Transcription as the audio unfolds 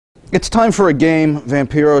It's time for a game,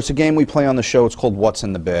 Vampiro. It's a game we play on the show. It's called What's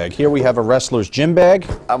in the Bag. Here we have a wrestler's gym bag.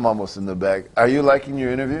 I'm almost in the bag. Are you liking your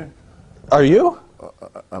interview? Are you?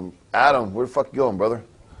 Adam, where the fuck you going, brother?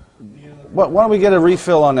 Why don't we get a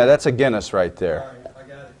refill on that? That's a Guinness right there. All right, I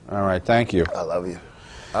got it. All right, thank you. I love you.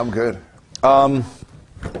 I'm good.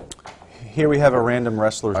 Here we have a random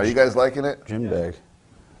wrestler's Are you guys liking it? gym bag.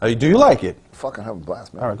 Do you like it? Fucking having a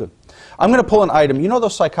blast, man. All right, good. I'm going to pull an item. You know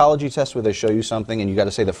those psychology tests where they show you something and you got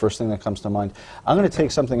to say the first thing that comes to mind? I'm going to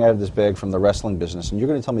take something out of this bag from the wrestling business, and you're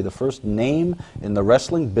going to tell me the first name in the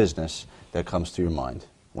wrestling business that comes to your mind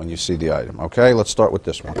when you see the item. Okay, let's start with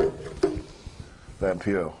this one.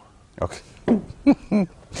 Vampiro. Okay.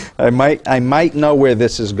 I might know where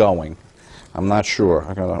this is going. I'm not sure.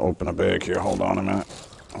 I got to open a bag here. Hold on a minute.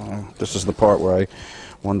 This is the part where I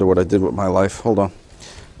wonder what I did with my life. Hold on.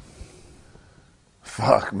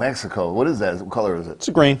 Fuck, Mexico. What is that? What color is it? It's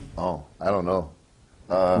a green. Oh, I don't know.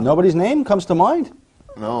 Nobody's name comes to mind?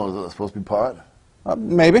 No, is it supposed to be pot?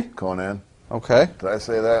 Maybe. Conan. Okay. Did I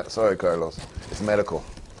say that? Sorry, Carlos. It's medical.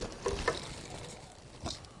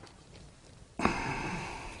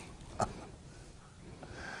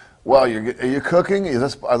 Well, are you cooking?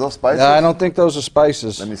 Are those spices? I don't think those are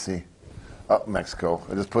spices. Let me see. Oh, Mexico.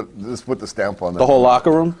 I just put the stamp on there. The whole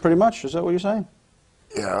locker room, pretty much? Is that what you're saying?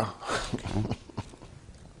 Yeah.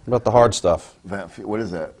 What about the hard stuff? What is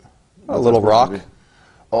that? A little rock.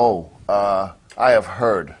 Oh, I have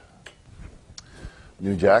heard.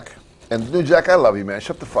 New Jack. And New Jack, I love you, man.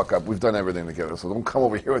 Shut the fuck up. We've done everything together, so don't come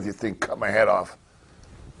over here with your thing. Cut my head off.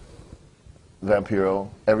 Vampiro.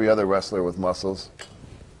 Every other wrestler with muscles.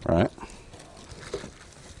 All right.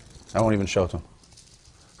 I won't even show it to him.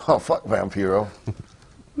 Oh, fuck Vampiro.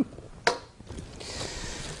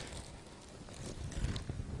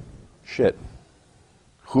 Shit.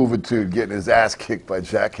 Hoovertude getting his ass kicked by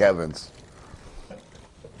Jack Evans.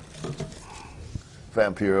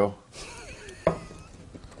 Vampiro.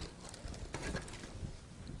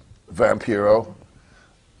 Vampiro.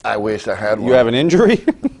 I wish I had one. You have an injury?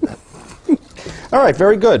 All right,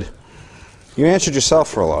 very good. You answered yourself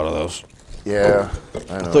for a lot of those. Yeah,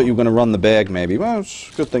 I know. I thought you were going to run the bag, maybe. Well, it's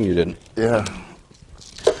a good thing you didn't. Yeah.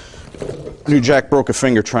 New Jack broke a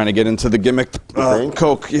finger trying to get into the gimmick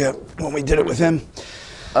Coke. Yeah, when we did it with him.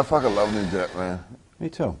 I fucking love New Jack, man. Me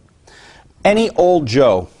too. Any old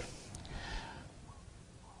Joe.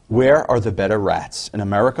 Where are the better rats, in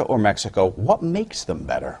America or Mexico? What makes them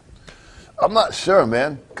better? I'm not sure,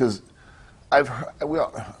 man, because I've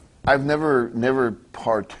never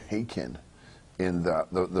partaken in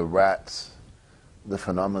the rats, the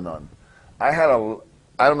phenomenon. I'm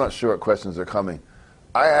not sure what questions are coming.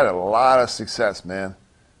 I had a lot of success, man.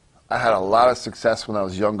 I had a lot of success when I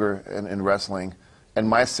was younger in wrestling, and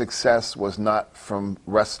my success was not from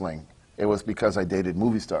wrestling. It was because I dated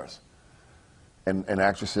movie stars and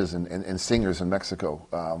actresses and singers in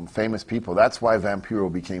Mexico, famous people. That's why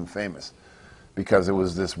Vampiro became famous, because it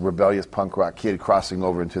was this rebellious punk rock kid crossing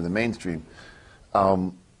over into the mainstream.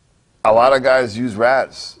 A lot of guys use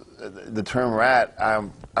rats. The term rat,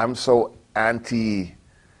 I'm so anti-rat.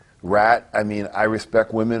 I mean, I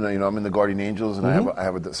respect women. You know, I'm in the Guardian Angels, and I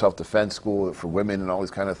have a self-defense school for women and all these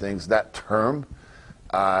kind of things. That term,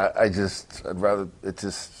 I'm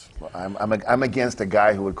against a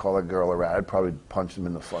guy who would call a girl a rat. I'd probably punch him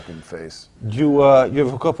in the fucking face. You ever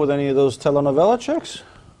hook up with any of those telenovela chicks?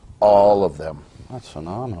 All of them. That's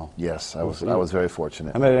phenomenal. Yes, I was very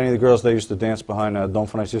fortunate. I met any of the girls that used to dance behind Don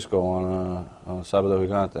Francisco on Sábado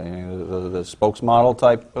Gigante, the spokesmodel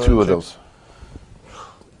type. Two of those.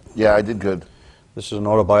 Yeah, I did good. This is an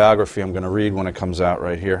autobiography I'm going to read when it comes out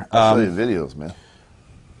right here. I'll show you videos, man.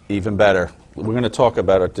 Even better. We're going to talk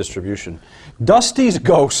about our distribution. Dusty's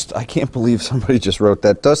Ghost. I can't believe somebody just wrote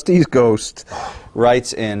that. Dusty's Ghost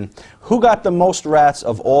writes in, who got the most rats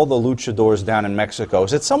of all the luchadors down in Mexico?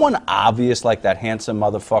 Is it someone obvious like that handsome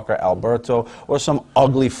motherfucker Alberto, or some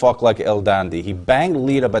ugly fuck like El Dandy? He banged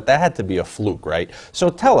Lita, but that had to be a fluke, right? So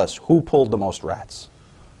tell us, who pulled the most rats?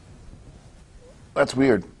 That's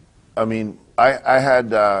weird. I mean, I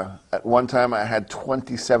had, at one time, I had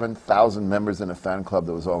 27,000 members in a fan club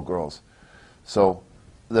that was all girls. So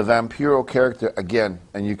the Vampiro character, again,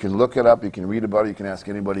 and you can look it up, you can read about it, you can ask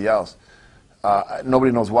anybody else.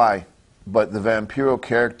 Nobody knows why, but the Vampiro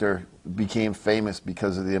character became famous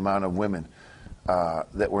because of the amount of women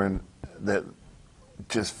that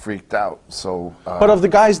just freaked out. So, but of the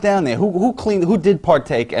guys down there, who did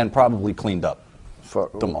partake and probably cleaned up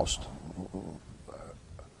the most?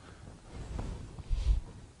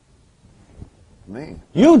 Me.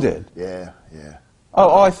 You did? Yeah, yeah.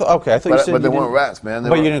 Oh, I thought. Okay, I thought you said. But they you weren't didn't- rats, man.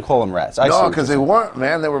 But you didn't call them rats. I see No, what because you're they saying. weren't,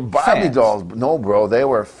 man. They were Barbie Fans. dolls. No, bro, they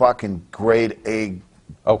were fucking grade A,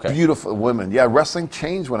 Okay. beautiful women. Yeah, wrestling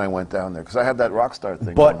changed when I went down there because I had that rock star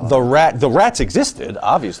thing. But going on. the rats existed,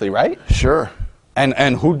 obviously, right? Sure.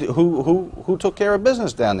 And who took care of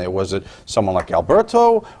business down there? Was it someone like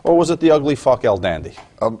Alberto, or was it the ugly fuck El Dandy?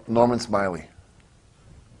 Norman Smiley.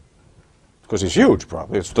 Because he's huge,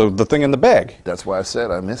 probably. It's the thing in the bag. That's why I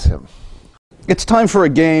said I miss him. It's time for a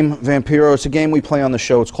game, Vampiro. It's a game we play on the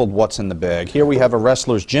show. It's called What's in the Bag. Here we have a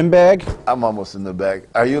wrestler's gym bag. I'm almost in the bag.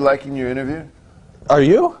 Are you liking your interview? Are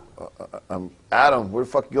you? Adam, where the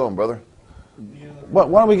fuck you going, brother? Why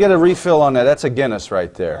don't we get a refill on that? That's a Guinness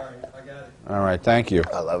right there. I got it. All right, thank you.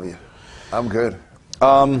 I love you. I'm good.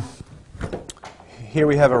 Here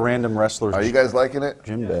we have a random wrestler's Are you guys liking it?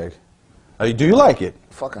 gym bag. Do you like it?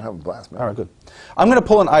 Fucking have a blast, man. All right, good. I'm going to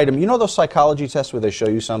pull an item. You know those psychology tests where they show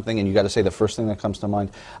you something and you got to say the first thing that comes to mind?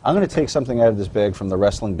 I'm going to take something out of this bag from the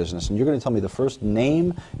wrestling business, and you're going to tell me the first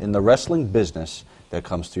name in the wrestling business that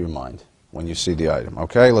comes to your mind when you see the item.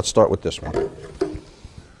 Okay, let's start with this one.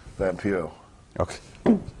 Vampiro.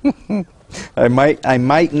 Okay. I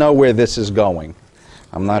might know where this is going.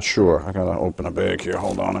 I'm not sure. I got to open a bag here.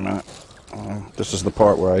 Hold on a minute. This is the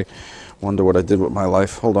part where I wonder what I did with my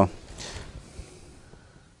life. Hold on.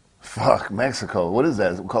 Fuck, Mexico. What is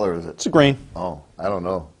that? What color is it? It's a green. Oh, I don't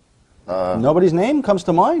know. Nobody's name comes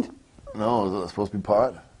to mind? No, is it supposed to be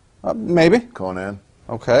pot? Maybe. Conan.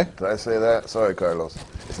 Okay. Did I say that? Sorry, Carlos.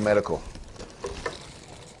 It's medical.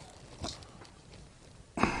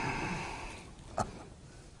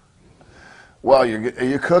 Well, are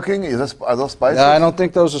you cooking? Are those spices? I don't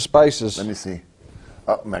think those are spices. Let me see.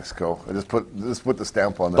 Oh, Mexico. I just put the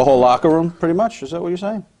stamp on that. The whole locker room, pretty much? Is that what you're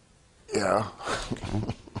saying? Yeah.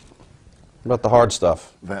 About the hard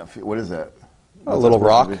stuff? What is that? A little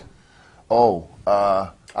rock. Oh,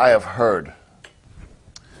 I have heard.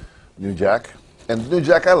 New Jack. And New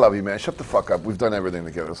Jack, I love you, man. Shut the fuck up. We've done everything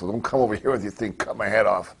together, so don't come over here with your thing. Cut my head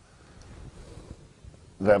off.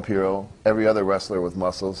 Vampiro. Every other wrestler with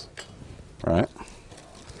muscles. All right.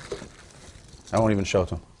 I won't even show it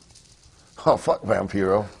to him. Oh, fuck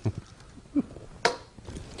Vampiro.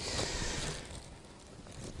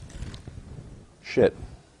 Shit.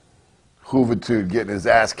 Hoovertude getting his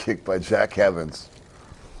ass kicked by Jack Evans.